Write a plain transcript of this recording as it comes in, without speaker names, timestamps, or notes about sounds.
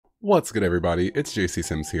What's good, everybody? It's JC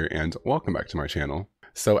Sims here, and welcome back to my channel.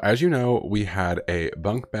 So as you know, we had a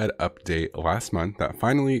bunk bed update last month that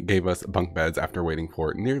finally gave us bunk beds after waiting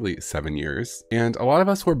for nearly 7 years. And a lot of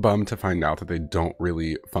us were bummed to find out that they don't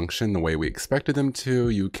really function the way we expected them to.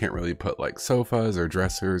 You can't really put like sofas or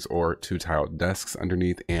dressers or two-tiled desks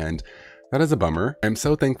underneath, and that is a bummer. I'm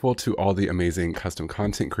so thankful to all the amazing custom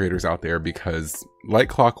content creators out there because, like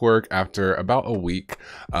clockwork, after about a week,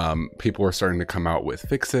 people are starting to come out with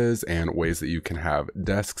fixes and ways that you can have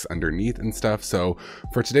desks underneath and stuff. So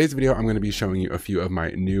for today's video, I'm going to be showing you a few of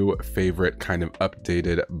my new favorite kind of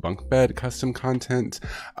updated bunk bed custom content.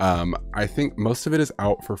 I think most of it is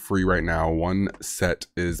out for free right now. One set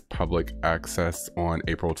is public access on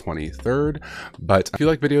April 23rd. But if you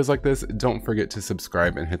like videos like this, don't forget to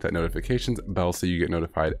subscribe and hit that notification bell so you get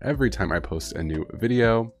notified every time I post a new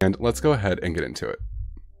video. And let's go ahead and get into it.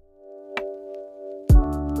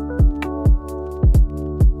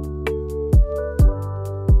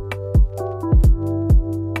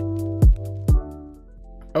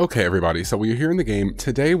 Okay, everybody, so we're here in the game.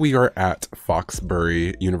 Today we are at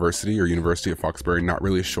Foxbury University or University of Foxbury, not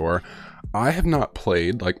really sure. I have not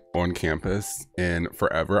played like on campus in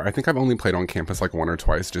forever. I think I've only played on campus like one or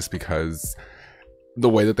twice just because the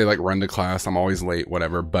way that they like run to class, I'm always late,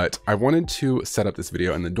 whatever. But I wanted to set up this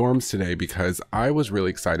video in the dorms today because I was really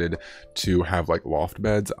excited to have like loft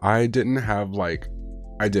beds. I didn't have like,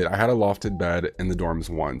 I had a lofted bed in the dorms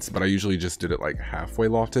once, but I usually just did it like halfway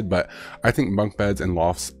lofted. But I think bunk beds and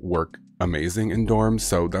lofts work amazing in dorms,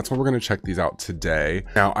 so that's what we're going to check these out today.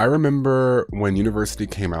 Now, I remember when university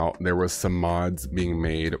came out, there was some mods being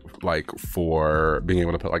made like for being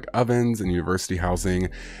able to put like ovens in university housing,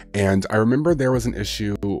 and I remember there was an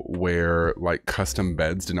issue where like custom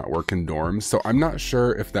beds did not work in dorms. So I'm not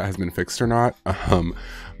sure if that has been fixed or not,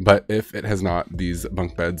 but if it has not, these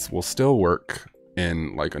bunk beds will still work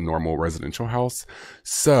in like a normal residential house.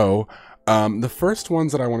 So the first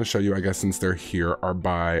ones that I want to show you, I guess, since they're here, are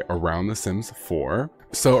by Around the Sims 4.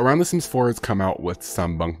 So Around the Sims 4 has come out with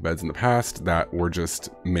some bunk beds in the past that were just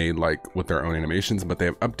made like with their own animations, but they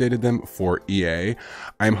have updated them for EA.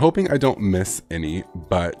 I'm hoping I don't miss any,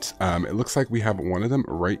 but it looks like we have one of them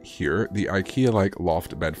right here, the IKEA like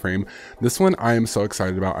loft bed frame. This one I am so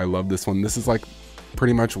excited about. I love this one. This is like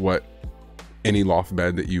pretty much what any loft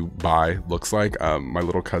bed that you buy looks like. My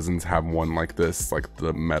little cousins have one like this, like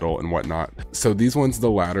the metal and whatnot. So these ones,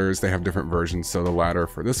 the ladders, they have different versions. So the ladder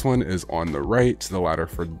for this one is on the right, the ladder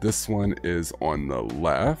for this one is on the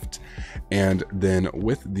left. And then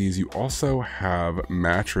with these, you also have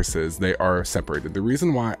mattresses. They are separated. The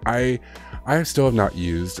reason why I still have not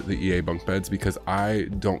used the EA bunk beds because I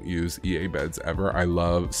don't use EA beds ever. I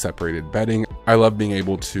love separated bedding. I love being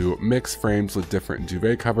able to mix frames with different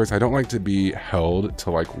duvet covers. I don't like to be held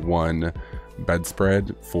to like one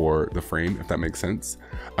bedspread for the frame, if that makes sense.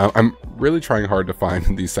 I'm really trying hard to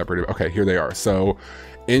find these separated. Okay, here they are. So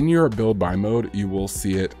in your build by mode, you will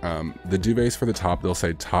see it. The duvets for the top, they'll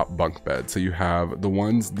say top bunk bed. So you have the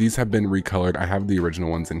ones, these have been recolored. I have the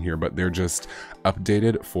original ones in here, but they're just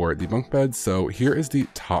updated for the bunk beds. So here is the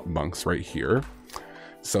top bunks right here.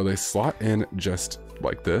 So they slot in just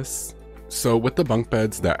like this. So with the bunk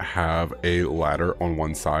beds that have a ladder on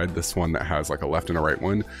one side, this one that has like a left and a right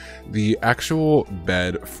one, the actual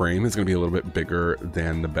bed frame is going to be a little bit bigger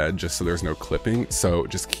than the bed just so there's no clipping. So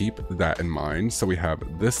just keep that in mind. So we have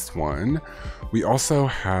this one. We also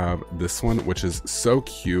have this one, which is so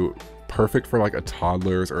cute. Perfect for like a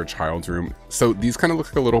toddler's or a child's room. So these kind of look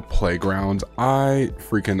like a little playground. I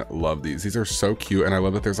freaking love these. These are so cute, and I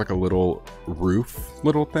love that there's like a little roof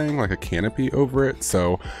little thing, like a canopy over it.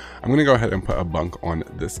 So I'm gonna go ahead and put a bunk on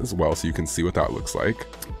this as well so you can see what that looks like.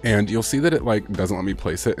 And you'll see that it like doesn't let me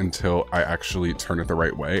place it until I actually turn it the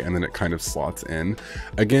right way, and then it kind of slots in.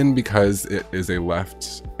 Again, because it is a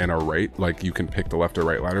left and a right, like you can pick the left or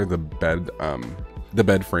right ladder, the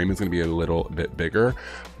bed frame is going to be a little bit bigger,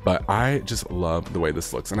 but I just love the way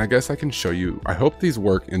this looks. And I guess I can show you, I hope these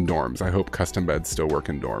work in dorms. I hope custom beds still work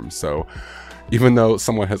in dorms. So even though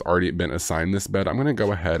someone has already been assigned this bed, I'm going to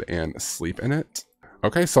go ahead and sleep in it.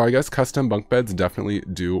 Okay, so I guess custom bunk beds definitely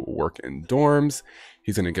do work in dorms.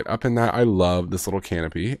 He's going to get up in that. I love this little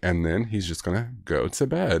canopy, and then he's just going to go to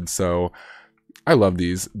bed. So I love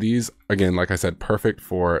these. These, again, like I said, perfect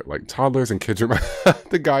for like toddlers and kids.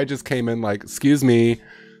 The guy just came in like, excuse me,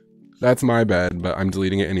 that's my bed, but I'm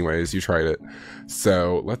deleting it anyways. You tried it.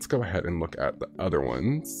 So let's go ahead and look at the other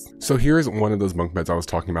ones. So here's one of those bunk beds I was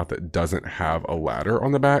talking about that doesn't have a ladder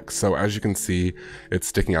on the back. So as you can see, it's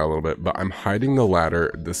sticking out a little bit, but I'm hiding the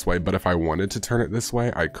ladder this way. But if I wanted to turn it this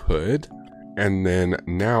way, I could. And then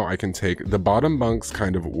now I can take the bottom bunks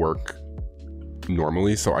kind of work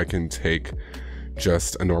normally, so I can take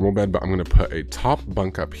just a normal bed, but I'm going to put a top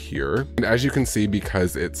bunk up here. And as you can see,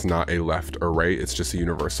 because it's not a left or right, it's just a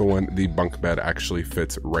universal one, the bunk bed actually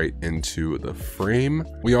fits right into the frame.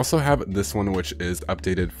 We also have this one, which is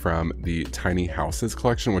updated from the tiny houses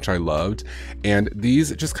collection, which I loved. And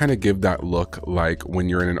these just kind of give that look like when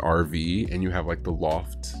you're in an RV and you have like the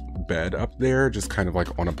loft bed up there, just kind of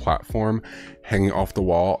like on a platform hanging off the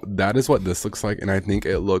wall. That is what this looks like, and I think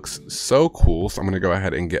it looks so cool. So I'm gonna go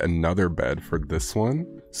ahead and get another bed for this one.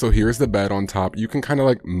 So here's the bed on top. You can kind of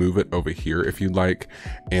like move it over here if you'd like,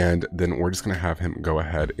 and then we're just gonna have him go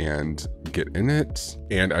ahead and get in it.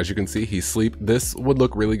 And as you can see, he's asleep. This would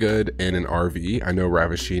look really good in an RV. I know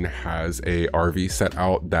Ravisheen has a RV set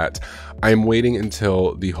out that I'm waiting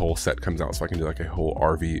until the whole set comes out so I can do like a whole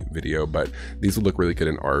RV video, but these would look really good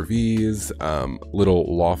in RVs, little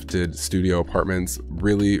lofted studio apartments.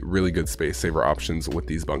 Really, really good space saver options with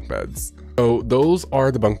these bunk beds. So those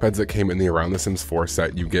are the bunk beds that came in the Around the Sims 4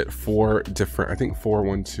 set. You get 4 different, I think 4,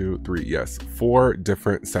 1, 2, 3, yes, 4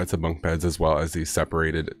 different sets of bunk beds, as well as the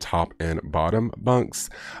separated top and bottom bunks.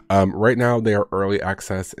 Right now they are early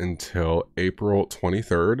access until April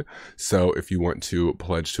 23rd. So if you want to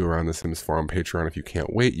pledge to Around the Sims 4 on Patreon, if you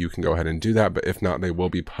can't wait, you can go ahead and do that. But if not, they will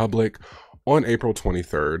be public on April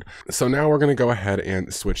 23rd. So now we're going to go ahead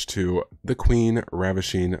and switch to the Queen,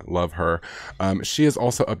 Ravisheen. Love her. She has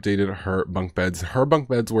also updated her bunk beds. Her bunk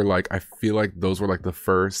beds were like, I feel like those were like the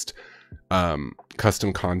first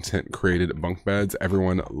custom content created bunk beds.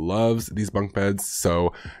 Everyone loves these bunk beds.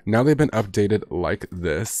 So now they've been updated like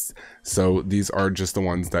this. So these are just the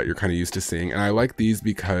ones that you're kind of used to seeing. And I like these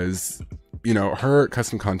because, you know, her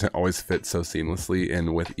custom content always fits so seamlessly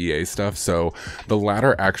in with EA stuff. So the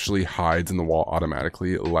ladder actually hides in the wall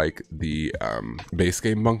automatically, like the base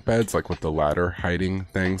game bunk beds, like with the ladder hiding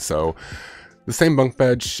thing. So the same bunk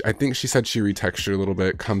bed, I think she said she retextured a little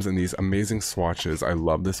bit, comes in these amazing swatches. I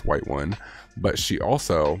love this white one, but she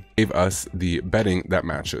also gave us the bedding that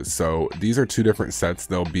matches. So these are 2 different sets.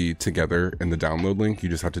 They'll be together in the download link. You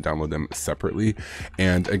just have to download them separately.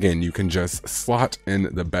 And again, you can just slot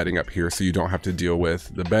in the bedding up here, so you don't have to deal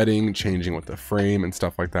with the bedding changing with the frame and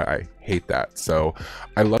stuff like that. I hate that. So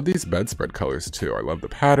I love these bedspread colors too. I love the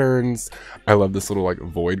patterns. I love this little like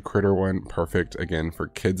void critter one. Perfect again for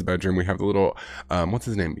kids' bedroom. We have the little what's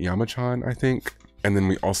his name, Yamachan, I think. And then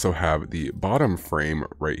we also have the bottom frame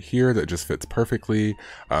right here that just fits perfectly.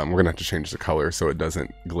 We're gonna have to change the color so it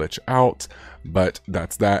doesn't glitch out, but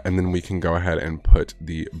that's that. And then we can go ahead and put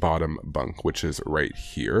the bottom bunk, which is right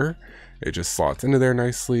here. It just slots into there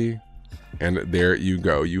nicely. And there you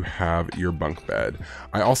go, you have your bunk bed.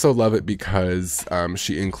 I also love it because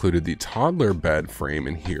she included the toddler bed frame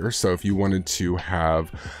in here. So if you wanted to have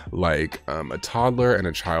like a toddler and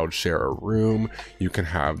a child share a room, you can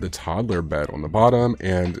have the toddler bed on the bottom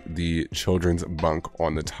and the children's bunk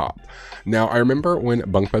on the top. Now, I remember when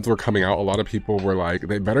bunk beds were coming out, a lot of people were like,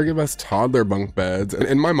 they better give us toddler bunk beds. And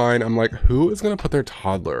in my mind, I'm like, who is gonna put their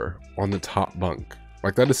toddler on the top bunk?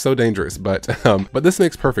 Like, that is so dangerous, but this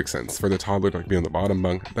makes perfect sense for the toddler to be on the bottom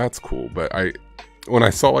bunk. That's cool. But when I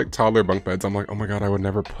saw like toddler bunk beds, I'm like, oh my God, I would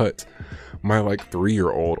never put my like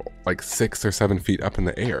 3-year-old like 6 or 7 feet up in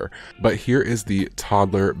the air. But here is the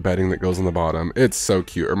toddler bedding that goes on the bottom. It's so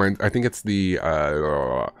cute. I think it's the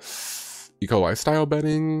Eco Lifestyle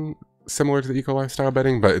bedding, similar to the Eco Lifestyle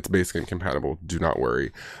bedding, but it's basic and compatible, do not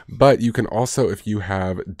worry. But you can also, if you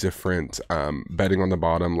have different bedding on the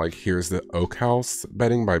bottom, like here's the Oak House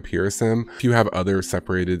bedding by Pearson. If you have other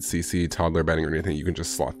separated CC toddler bedding or anything, you can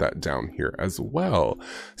just slot that down here as well.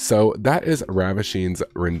 So that is Ravisheen's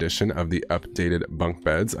rendition of the updated bunk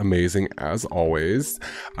beds. Amazing as always.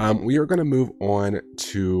 We are going to move on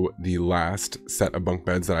to the last set of bunk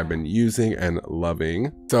beds that I've been using and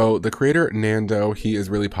loving. So the creator Nando, he is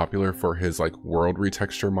really popular for his like world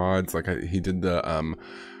retexture mods. Like he did the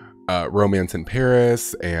Romance in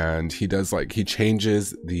Paris, and he does like, he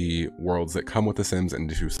changes the worlds that come with the Sims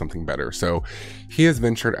into something better. So he has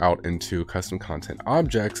ventured out into custom content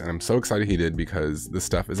objects, and I'm so excited he did because this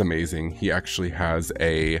stuff is amazing. He actually has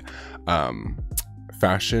a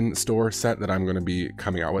fashion store set that I'm going to be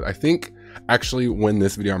coming out with. I think actually when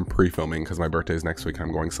this video, I'm pre-filming because my birthday is next week and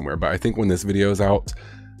I'm going somewhere, but I think when this video is out,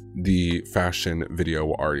 the fashion video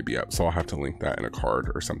will already be up, so I'll have to link that in a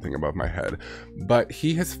card or something above my head. But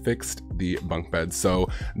he has fixed the bunk bed. So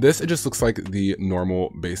this, it just looks like the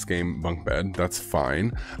normal base game bunk bed. That's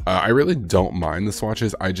fine. I really don't mind the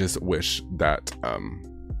swatches. I just wish that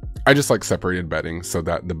I just like separated bedding so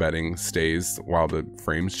that the bedding stays while the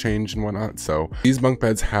frames change and whatnot. So these bunk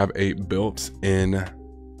beds have a built-in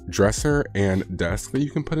dresser and desk that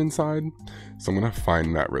you can put inside. So I'm gonna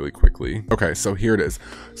find that really quickly. Okay, so here it is.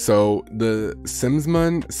 So the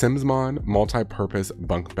Simsmon multi-purpose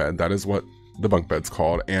bunk bed, that is what the bunk bed's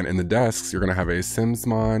called. And in the desks, you're gonna have a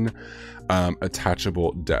Simsmon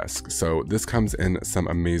attachable desk. So this comes in some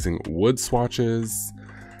amazing wood swatches,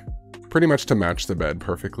 pretty much to match the bed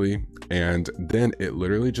perfectly. And then it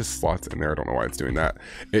literally just slots in there. I don't know why it's doing that.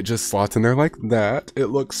 It just slots in there like that. It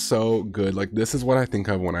looks so good. Like, this is what I think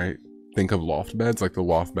of when I think of loft beds, like the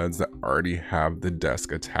loft beds that already have the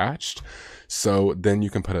desk attached. So then you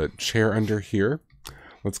can put a chair under here.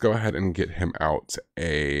 Let's go ahead and get him out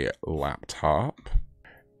a laptop.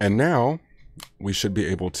 And now we should be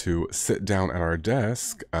able to sit down at our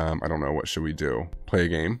desk. I don't know, what should we do? Play a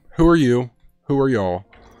game? Who are you? Who are y'all?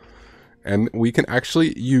 And we can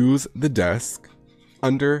actually use the desk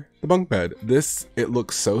under the bunk bed. It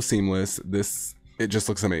looks so seamless. It just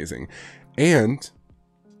looks amazing. And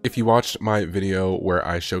if you watched my video where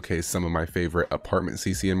I showcased some of my favorite apartment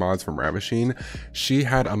CC and mods from Ravishing, she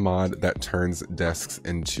had a mod that turns desks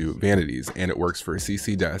into vanities, and it works for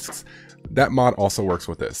CC desks. That mod also works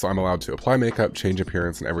with this, so I'm allowed to apply makeup, change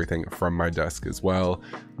appearance, and everything from my desk as well.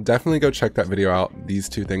 Definitely go check that video out. These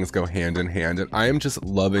two things go hand in hand, and I am just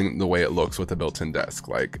loving the way it looks with a built-in desk.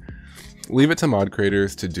 Like, leave it to mod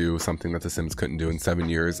creators to do something that The Sims couldn't do in 7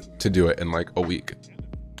 years, to do it in like a week.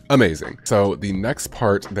 Amazing. So the next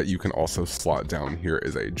part that you can also slot down here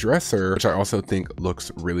is a dresser, which I also think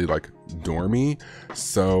looks really like dormy.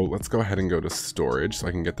 So let's go ahead and go to storage so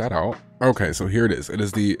I can get that out. Okay, so here it is. It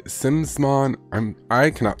is the Simsmon, I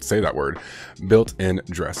cannot say that word, built-in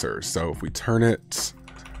dresser. So if we turn it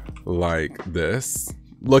like this,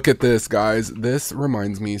 look at this, guys. This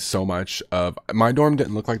reminds me so much of, my dorm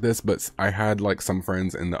didn't look like this, but I had like some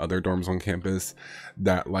friends in the other dorms on campus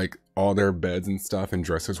that like all their beds and stuff and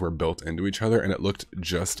dressers were built into each other, and it looked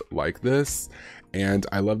just like this. And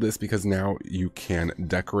I love this because now you can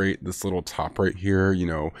decorate this little top right here. You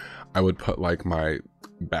know, I would put like my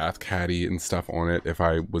bath caddy and stuff on it if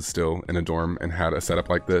I was still in a dorm and had a setup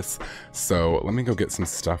like this. So let me go get some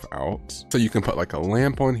stuff out. So you can put like a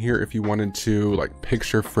lamp on here if you wanted to, like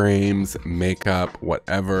picture frames, makeup,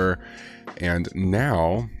 whatever. And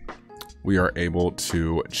now we are able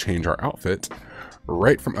to change our outfit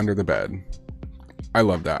right from under the bed. I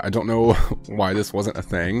love that. I don't know why this wasn't a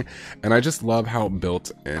thing, and I just love how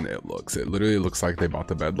built in it looks. It literally looks like they bought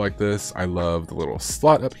the bed like this. I love the little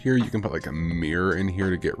slot up here. You can put like a mirror in here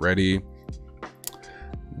to get ready.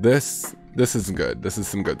 This is good. This is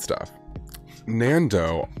some good stuff.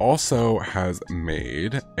 Nando also has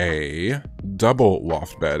made a double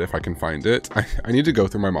loft bed, if I can find it. I need to go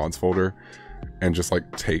through my mods folder and just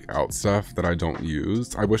like take out stuff that I don't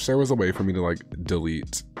use. I wish there was a way for me to like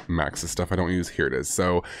delete Max's stuff I don't use. Here it is.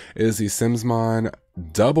 So it is the Simsmon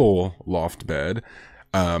double loft bed.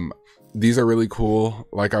 These are really cool.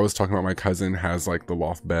 Like I was talking about, my cousin has like the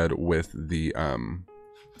loft bed with the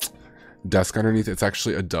desk underneath. It's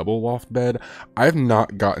actually a double loft bed. I've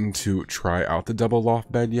not gotten to try out the double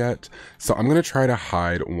loft bed yet, so I'm gonna try to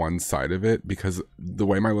hide one side of it, because the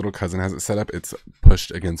way my little cousin has it set up, it's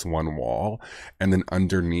pushed against one wall, and then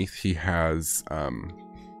underneath he has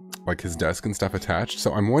like his desk and stuff attached.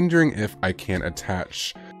 So I'm wondering if I can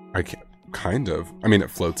attach, I can kind of, I mean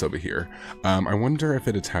it floats over here. I wonder if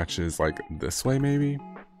it attaches like this way maybe.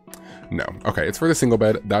 No. Okay, it's for the single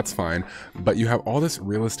bed, that's fine. But you have all this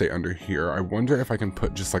real estate under here. I wonder if I can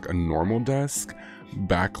put just like a normal desk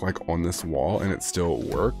back like on this wall and it still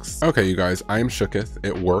works. Okay, you guys, I am shooketh.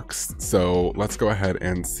 It works. So let's go ahead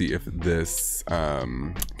and see if this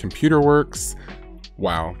computer works.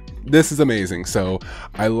 Wow, this is amazing. So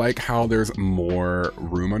I like how there's more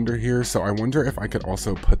room under here. So I wonder if I could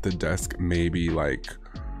also put the desk maybe like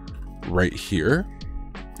right here.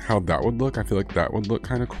 How that would look. I feel like that would look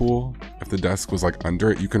kind of cool if the desk was like under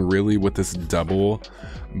it. You can really, with this double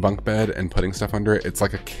bunk bed and putting stuff under it, it's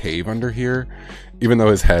like a cave under here, even though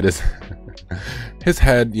his head is his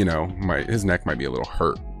head, you know, his neck might be a little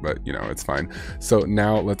hurt, but you know, it's fine. So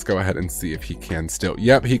now let's go ahead and see if he can still,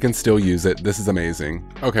 yep, he can still use it. This is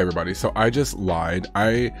amazing. Okay, everybody, so I just lied.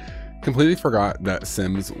 I completely forgot that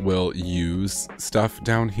Sims will use stuff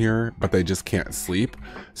down here, but they just can't sleep.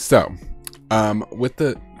 So with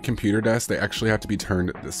the computer desk, they actually have to be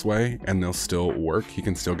turned this way and they'll still work. He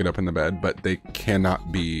can still get up in the bed, but they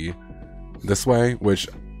cannot be this way, which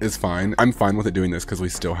is fine. I'm fine with it doing this because we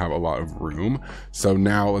still have a lot of room. So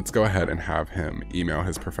now let's go ahead and have him email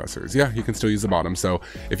his professors. Yeah, he can still use the bottom. So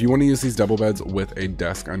if you want to use these double beds with a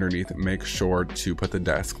desk underneath, make sure to put the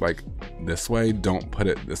desk like this way. Don't put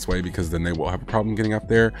it this way because then they will have a problem getting up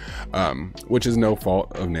there, which is no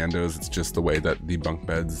fault of Nando's. It's just the way that the bunk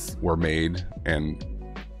beds were made and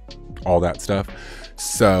all that stuff.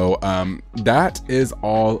 So that is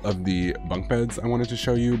all of the bunk beds I wanted to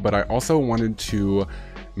show you, but I also wanted to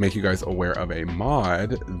make you guys aware of a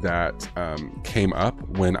mod that came up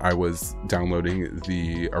when I was downloading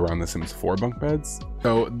the Around the Sims 4 bunk beds.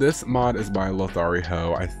 So this mod is by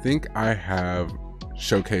Lothariho. I think I have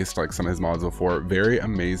showcased like some of his mods before. Very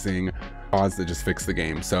amazing mods that just fix the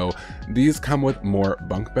game. So these come with more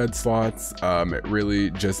bunk bed slots. It really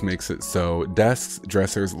just makes it so desks,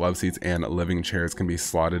 dressers, love seats, and living chairs can be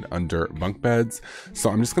slotted under bunk beds. So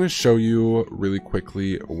I'm just going to show you really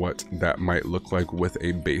quickly what that might look like with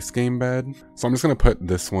a base game bed. So I'm just going to put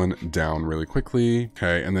this one down really quickly.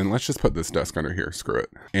 Okay, and then let's just put this desk under here. Screw it.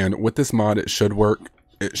 And with this mod, it should work.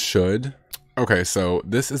 It should. Okay, so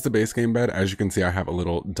this is the base game bed. As you can see, I have a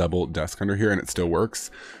little double desk under here and it still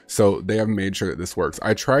works. So they have made sure that this works.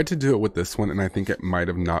 I tried to do it with this one and I think it might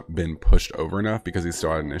have not been pushed over enough because he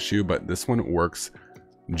still had an issue, but this one works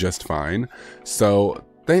just fine. So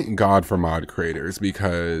thank God for mod creators,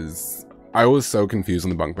 because I was so confused when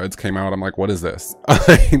the bunk beds came out. I'm like, what is this?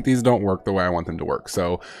 These don't work the way I want them to work.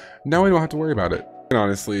 So now we don't have to worry about it. And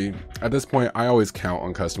honestly, at this point, I always count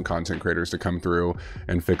on custom content creators to come through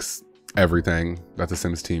and fix everything that the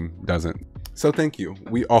Sims team doesn't. So thank you.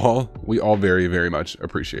 We all very, very much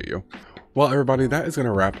appreciate you. Well, everybody, that is going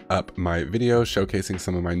to wrap up my video showcasing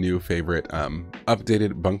some of my new favorite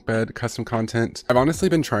updated bunk bed custom content. I've honestly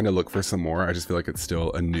been trying to look for some more. I just feel like it's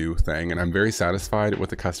still a new thing, and I'm very satisfied with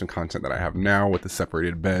the custom content that I have now with the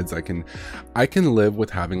separated beds. I can live with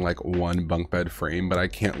having like one bunk bed frame, but I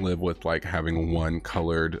can't live with like having one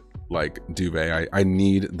colored like duvet. I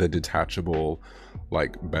need the detachable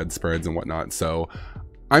like bedspreads and whatnot. So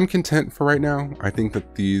I'm content for right now. I think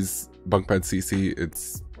that these bunk bed CC,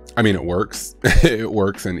 it works. It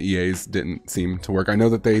works, and EA's didn't seem to work. I know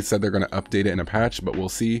that they said they're going to update it in a patch, but we'll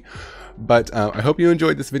see. But I hope you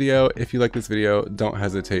enjoyed this video. If you like this video, don't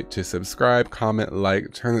hesitate to subscribe, comment,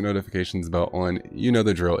 like, turn the notifications bell on. You know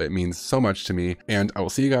the drill. It means so much to me, and I will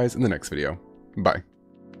see you guys in the next video. Bye.